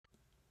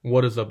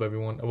What is up,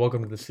 everyone, and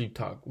welcome to the Seep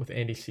Talk with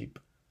Andy Seep.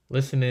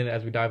 Listen in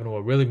as we dive into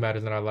what really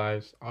matters in our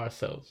lives,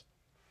 ourselves.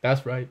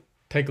 That's right,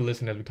 take a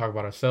listen as we talk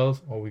about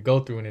ourselves, what we go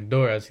through and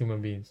endure as human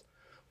beings.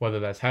 Whether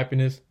that's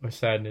happiness or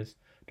sadness,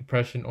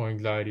 depression or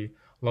anxiety,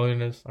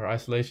 loneliness or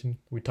isolation,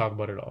 we talk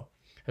about it all.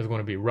 It's going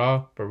to be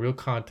raw, but real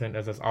content,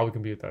 as that's all we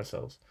can be with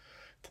ourselves.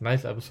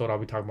 Tonight's episode, I'll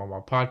be talking about my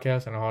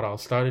podcast and how it all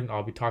started, and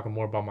I'll be talking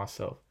more about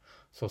myself.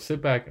 So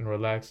sit back and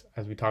relax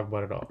as we talk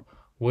about it all.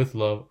 With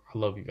love, I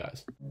love you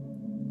guys.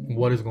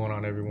 What is going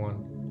on,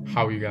 everyone?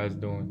 How are you guys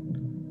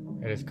doing?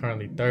 It is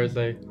currently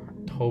Thursday,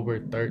 October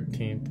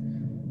 13th,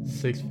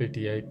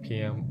 6:58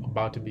 p.m.,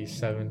 about to be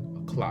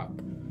 7 o'clock.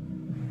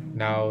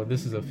 Now,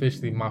 this is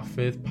officially my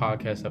 5th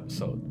podcast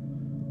episode.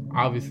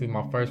 Obviously,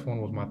 my first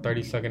one was my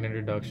 30-second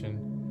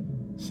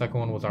introduction. Second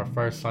one was our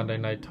first Sunday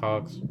night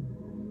talks.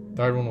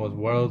 Third one was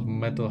World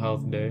Mental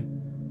Health Day.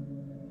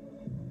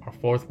 Our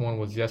fourth one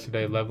was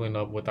yesterday, leveling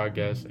up with our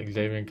guests,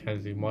 Xavier and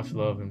Kenzie. Much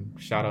love and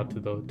shout out to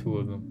the two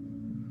of them.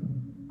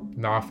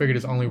 Now, I figured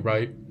it's only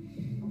right,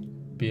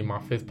 being my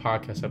 5th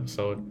podcast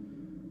episode,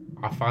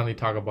 I finally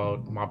talk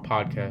about my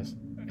podcast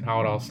and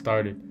how it all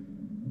started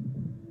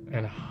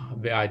and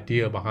the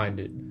idea behind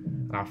it.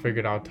 And I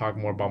figured I'd talk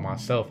more about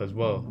myself as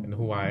well and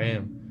who I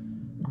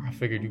am. I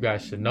figured you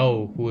guys should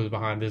know who is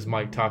behind this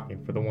mic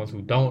talking, for the ones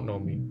who don't know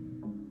me,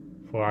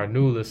 for our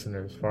new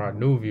listeners, for our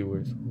new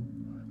viewers.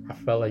 I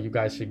felt like you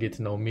guys should get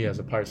to know me as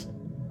a person.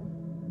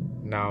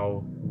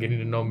 Now, getting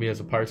to know me as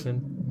a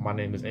person, my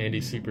name is Andy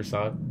C.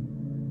 Prasad.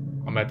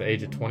 I'm at the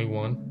age of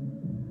 21.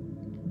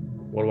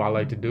 What do I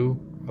like to do?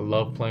 I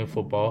love playing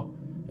football.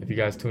 If you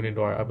guys tuned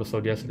into our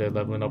episode yesterday,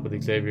 Leveling Up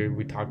with Xavier,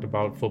 we talked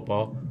about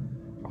football.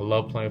 I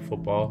love playing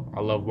football.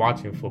 I love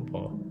watching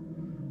football.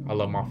 I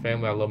love my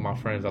family. I love my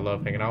friends. I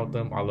love hanging out with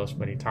them. I love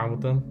spending time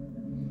with them.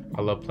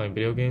 I love playing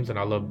video games, and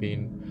I love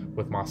being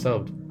with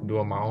myself,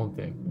 doing my own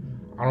thing.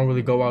 I don't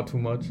really go out too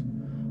much.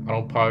 I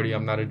don't party.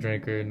 I'm not a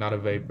drinker, not a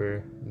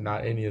vapor,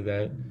 not any of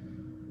that.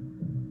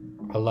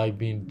 I like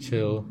being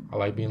chill. I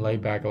like being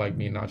laid back. I like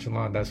being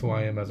nonchalant. That's who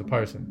I am as a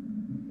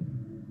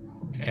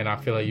person. And I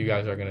feel like you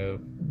guys are going to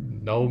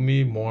know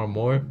me more and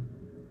more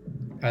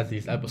as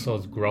these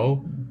episodes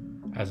grow,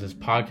 as this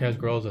podcast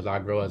grows, as I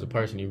grow as a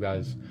person. You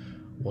guys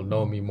will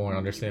know me more and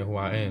understand who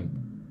I am.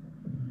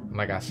 And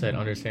like I said,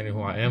 understanding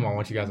who I am, I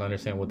want you guys to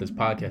understand what this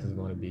podcast is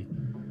going to be.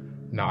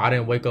 Now, I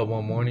didn't wake up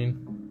one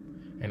morning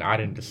and I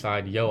didn't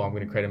decide, I'm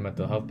going to create a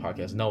mental health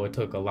podcast. No, it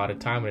took a lot of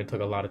time and it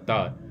took a lot of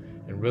thought.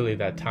 And really,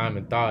 that time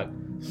and thought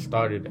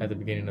started at the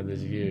beginning of this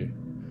year.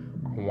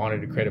 I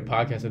wanted to create a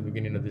podcast at the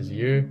beginning of this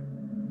year,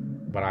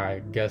 but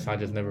I guess I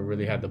just never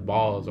really had the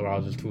balls, or I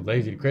was just too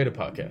lazy to create a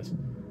podcast.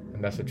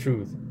 And that's the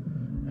truth.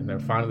 And then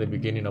finally,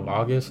 beginning of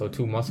August, so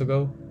 2 months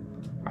ago,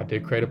 I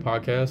did create a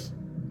podcast.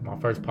 My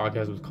first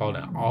podcast was called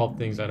All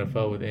Things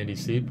NFL with Andy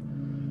Seep.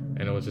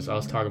 And it was just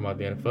us talking about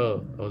the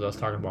NFL. It was us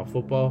talking about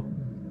football.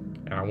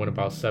 And I went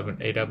about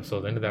 7-8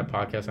 episodes into that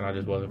podcast, and I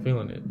just wasn't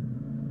feeling it.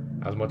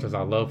 As much as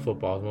I love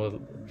football, as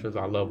much as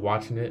I love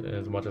watching it, and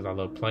as much as I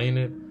love playing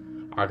it,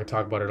 I could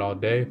talk about it all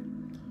day.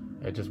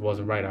 It just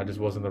wasn't right. I just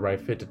wasn't the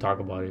right fit to talk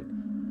about it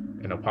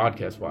in a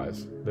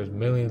podcast-wise. There's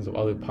millions of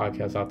other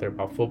podcasts out there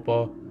about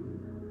football,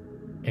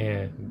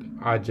 and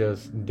I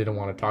just didn't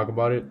want to talk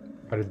about it.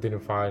 I just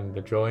didn't find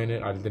the joy in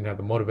it. I just didn't have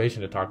the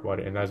motivation to talk about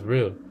it, and that's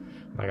real.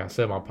 Like I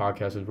said, my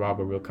podcast is raw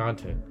but real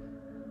content.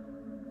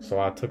 So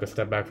I took a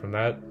step back from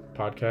that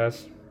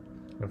podcast,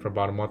 and for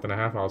about a month and a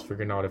half, I was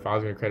figuring out if I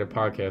was going to create a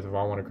podcast, if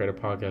I want to create a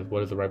podcast,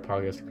 what is the right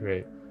podcast to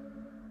create?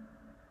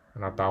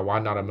 And I thought, why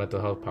not a mental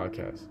health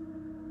podcast?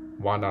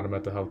 Why not a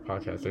mental health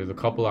podcast? There's a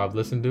couple I've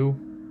listened to,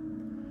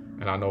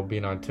 and I know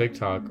being on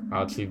TikTok,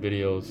 I'd see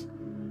videos,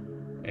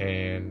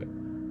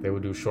 and they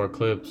would do short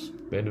clips.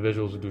 The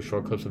individuals would do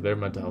short clips of their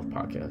mental health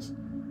podcasts,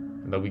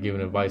 and they'll be giving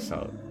advice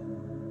out,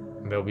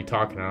 and they'll be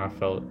talking, and I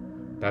felt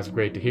that's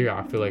great to hear.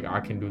 I feel like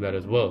I can do that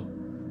as well,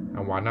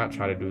 and why not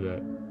try to do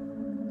that?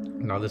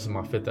 Now, this is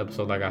my 5th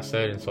episode, like I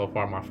said, and so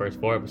far my first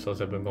 4 episodes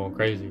have been going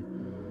crazy.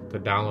 The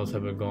downloads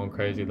have been going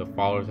crazy. The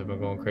followers have been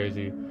going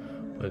crazy.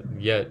 But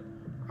yet,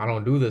 I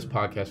don't do this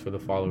podcast for the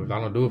followers. I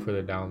don't do it for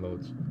the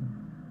downloads.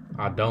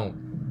 I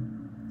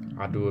don't.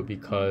 I do it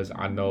because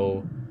I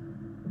know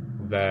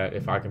that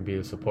if I can be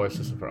a support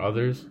system for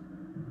others,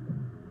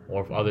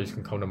 or if others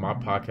can come to my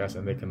podcast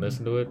and they can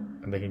listen to it,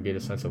 and they can get a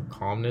sense of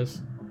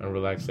calmness and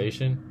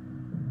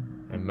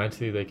relaxation, and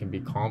mentally they can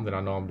be calm, then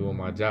I know I'm doing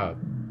my job.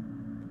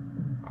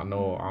 I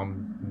know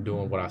I'm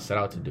doing what I set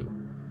out to do.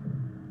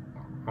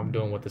 I'm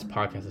doing what this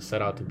podcast is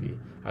set out to be.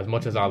 As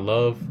much as I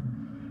love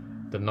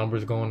the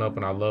numbers going up,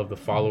 and I love the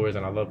followers,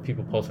 and I love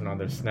people posting on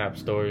their Snap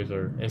stories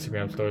or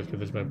Instagram stories, because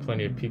there's been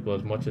plenty of people,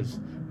 as much as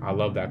I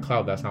love that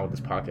clout, that's not what this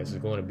podcast is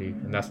going to be,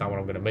 and that's not what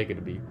I'm going to make it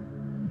to be.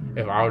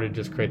 If I were to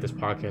just create this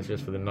podcast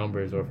just for the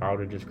numbers, or if I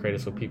were to just create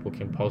it so people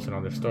can post it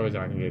on their stories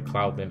and I can get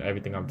clout, then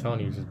everything I'm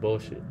telling you is just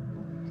bullshit.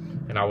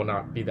 And I will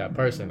not be that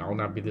person. I will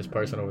not be this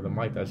person over the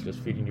mic that's just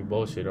feeding you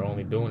bullshit or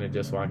only doing it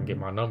just so I can get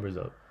my numbers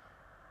up.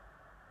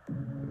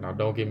 Now,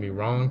 don't get me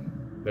wrong.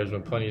 There's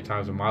been plenty of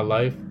times in my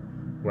life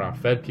where I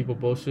fed people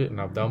bullshit and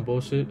I've done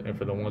bullshit, and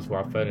for the ones who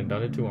I fed and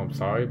done it to, I'm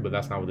sorry, but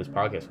that's not what this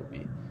podcast will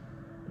be.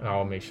 And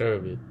I'll make sure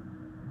of it.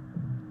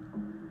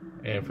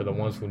 And for the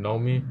ones who know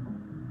me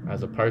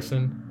as a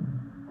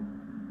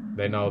person,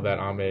 they know that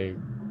I'm a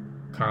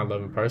kind,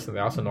 loving person. They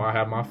also know I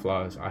have my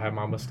flaws, I have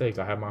my mistakes,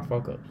 I have my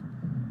fuck-ups.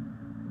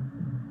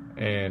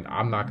 And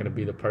I'm not going to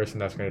be the person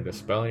that's going to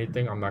dispel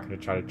anything. I'm not going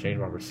to try to change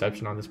my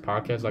perception on this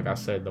podcast. Like I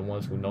said, the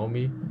ones who know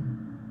me,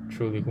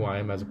 truly who I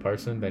am as a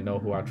person, they know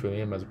who I truly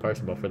am as a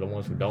person. But for the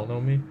ones who don't know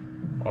me,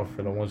 or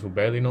for the ones who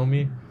barely know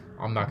me,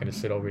 I'm not going to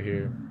sit over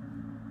here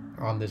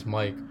on this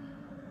mic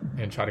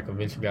and try to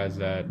convince you guys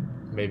that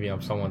maybe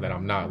I'm someone that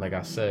I'm not. Like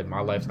I said,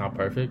 my life's not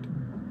perfect.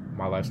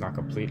 My life's not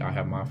complete. I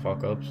have my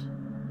fuck-ups.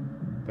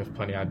 There's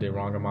plenty I did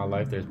wrong in my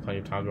life. There's plenty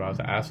of times where I was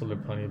an asshole.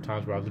 There's plenty of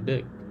times where I was a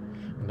dick.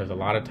 And there's a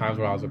lot of times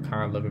where I was a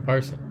kind, loving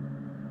person.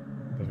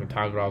 There's been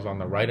times where I was on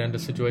the right end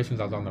of situations.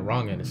 I was on the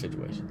wrong end of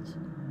situations.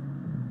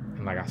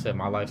 And like I said,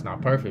 my life's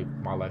not perfect.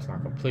 My life's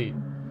not complete.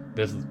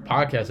 This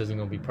podcast isn't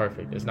going to be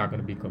perfect. It's not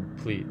going to be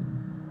complete.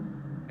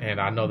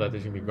 And I know that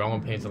there's going to be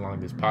growing pains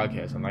along this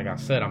podcast. And like I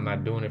said, I'm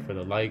not doing it for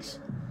the likes.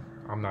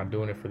 I'm not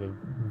doing it for the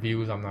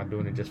views. I'm not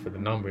doing it just for the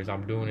numbers.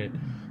 I'm doing it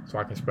so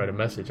I can spread a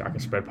message. I can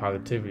spread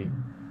positivity.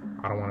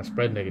 I don't want to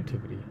spread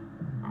negativity.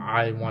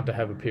 I want to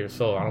have a pure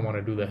soul. I don't want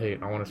to do the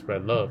hate. I want to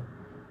spread love.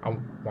 I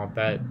want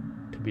that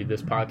to be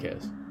this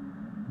podcast.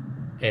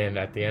 And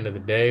at the end of the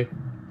day,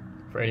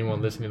 for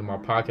anyone listening to my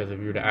podcast, if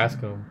you were to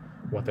ask them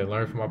what they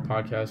learned from my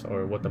podcast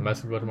or what the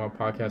message was of my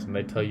podcast, and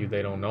they tell you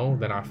they don't know,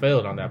 then I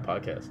failed on that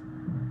podcast.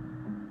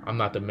 I'm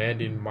not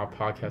demanding my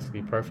podcast to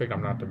be perfect.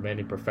 I'm not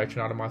demanding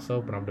perfection out of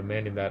myself, but I'm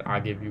demanding that I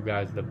give you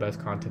guys the best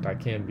content I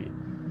can be.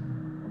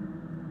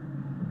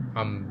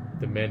 I'm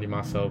demanding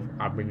myself,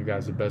 I bring you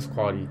guys the best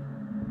quality.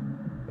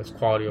 It's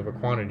quality over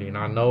quantity. And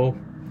I know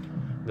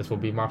this will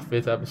be my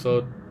 5th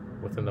episode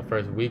within the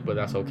first week, but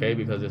that's okay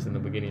because it's in the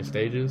beginning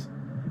stages.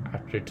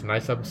 After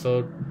tonight's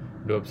episode,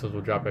 new episodes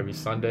will drop every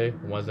Sunday,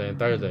 Wednesday, and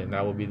Thursday, and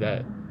that will be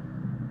that.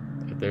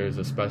 If there is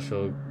a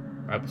special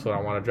episode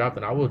I want to drop,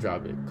 then I will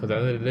drop it. Because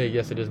at the end of the day,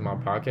 yes, it is my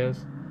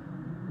podcast.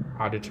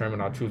 I'll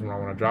choose when I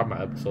want to drop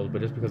my episodes,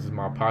 but just because it's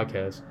my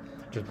podcast,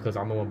 just because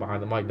I'm the one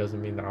behind the mic,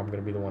 doesn't mean that I'm going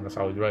to be the one that's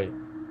always right.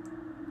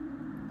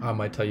 I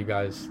might tell you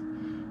guys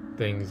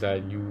things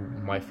that you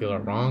might feel are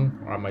wrong,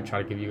 or I might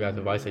try to give you guys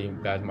advice that you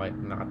guys might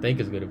not think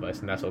is good advice,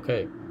 and that's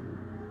okay.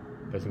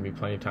 There's going to be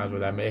plenty of times where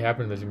that may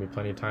happen. There's going to be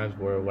plenty of times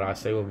where what I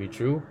say will be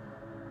true,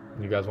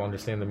 and you guys will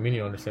understand the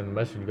meaning, understand the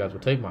message, you guys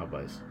will take my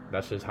advice.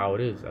 That's just how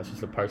it is. That's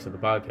just the perks of the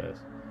podcast.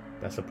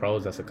 That's the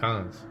pros, that's the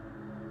cons.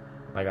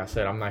 Like I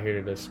said, I'm not here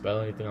to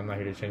dispel anything. I'm not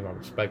here to change my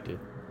perspective.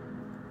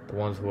 The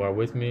ones who are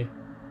with me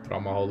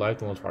throughout my whole life,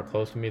 the ones who are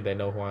close to me, they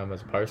know who I am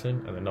as a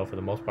person, and they know for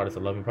the most part it's a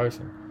loving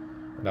person.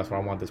 And that's what I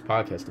want this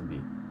podcast to be.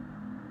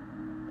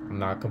 I'm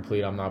not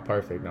complete, I'm not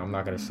perfect. Now, I'm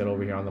not going to sit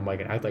over here on the mic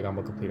and act like I'm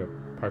a complete or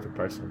perfect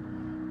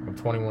person. I'm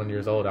 21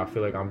 years old. I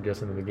feel like I'm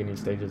just in the beginning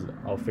stages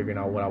of figuring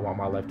out what I want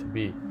my life to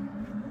be.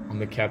 I'm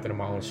the captain of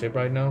my own ship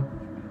right now.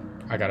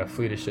 I got a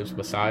fleet of ships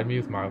beside me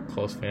with my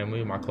close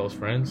family, my close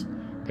friends.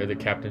 They're the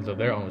captains of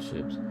their own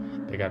ships.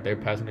 They got their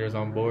passengers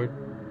on board.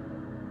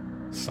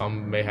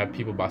 Some may have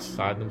people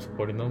beside them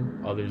supporting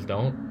them, others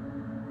don't.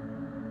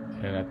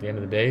 And at the end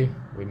of the day,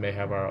 we may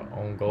have our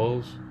own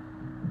goals,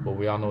 but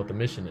we all know what the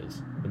mission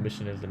is. The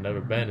mission is to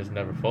never bend, it's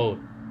never fold.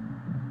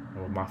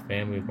 And with my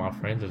family, with my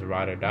friends, it's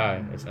ride or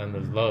die. It's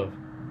endless love.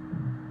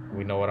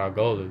 We know what our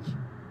goal is.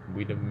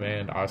 We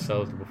demand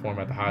ourselves to perform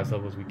at the highest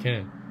levels we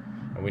can.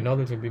 And we know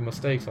there's going to be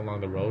mistakes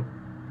along the road.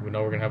 We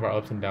know we're going to have our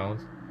ups and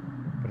downs.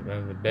 But at the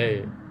end of the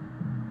day,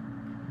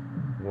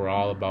 we're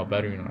all about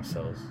bettering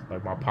ourselves.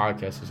 Like my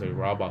podcast is,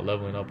 we're all about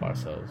leveling up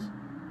ourselves.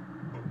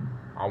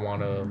 I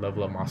want to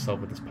level up myself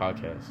with this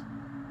podcast.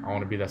 I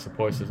want to be that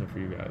support system for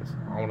you guys.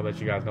 I want to let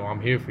you guys know I'm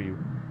here for you.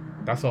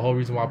 That's the whole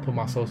reason why I put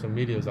my social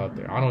medias out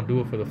there. I don't do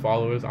it for the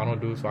followers. I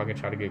don't do it so I can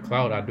try to get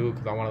clout. I do it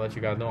because I want to let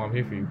you guys know I'm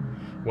here for you.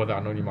 Whether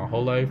I've known you my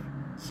whole life,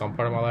 some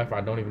part of my life, or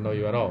I don't even know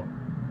you at all.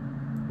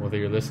 Whether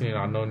you're listening and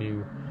I've known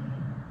you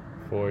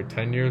for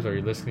 10 years or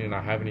you're listening and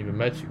I haven't even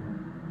met you.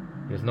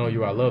 Just know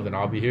you are loved and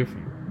I'll be here for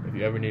you. If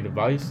you ever need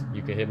advice,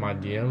 you can hit my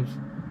DMs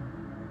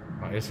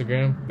on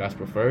Instagram. That's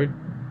preferred.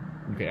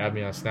 You can add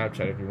me on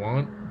Snapchat if you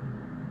want.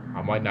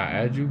 I might not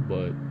add you,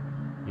 but,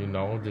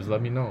 just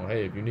let me know.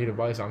 Hey, if you need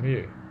advice, I'm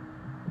here.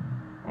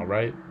 All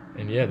right?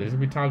 And yeah, there's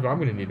going to be times where I'm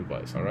going to need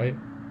advice, all right?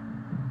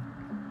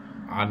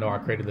 I know I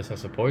created this as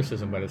a support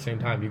system, but at the same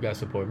time, you guys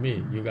support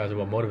me. You guys are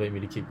what motivate me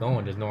to keep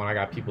going, just knowing I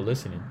got people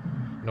listening.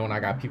 Knowing I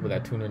got people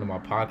that tune into my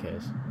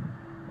podcast.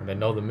 And they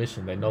know the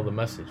mission. They know the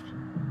message.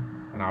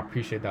 And I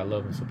appreciate that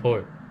love and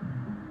support.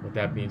 With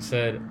that being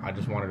said, I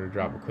just wanted to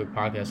drop a quick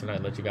podcast tonight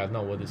and let you guys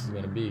know what this is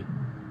going to be.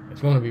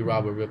 It's going to be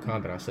raw but real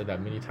content. I said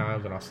that many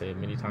times and I'll say it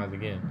many times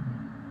again.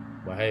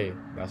 But hey,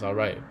 that's all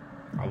right.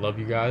 I love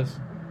you guys.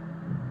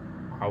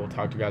 I will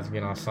talk to you guys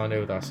again on Sunday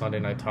with our Sunday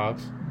night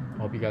talks.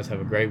 I hope you guys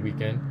have a great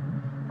weekend.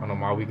 I know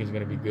my weekend's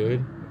going to be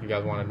good. If you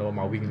guys want to know what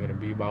my weekend's going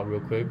to be about real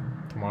quick,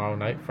 tomorrow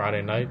night,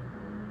 Friday night,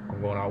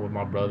 I'm going out with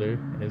my brother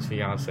and his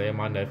fiance and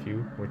my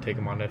nephew. We're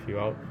taking my nephew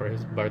out for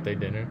his birthday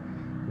dinner.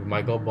 We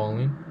might go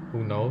bowling.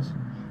 Who knows?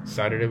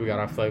 Saturday, we got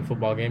our flag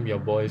football game. Your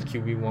boy is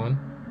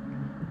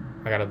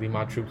QB1. I got to lead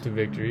my troops to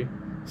victory.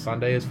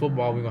 Sunday is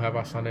football. We're going to have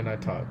our Sunday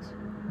night talks.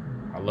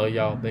 I love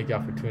y'all. Thank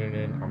y'all for tuning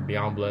in. I'm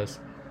beyond blessed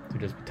to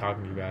just be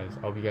talking to you guys.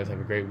 I hope you guys have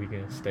a great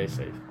weekend. Stay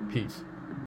safe. Peace.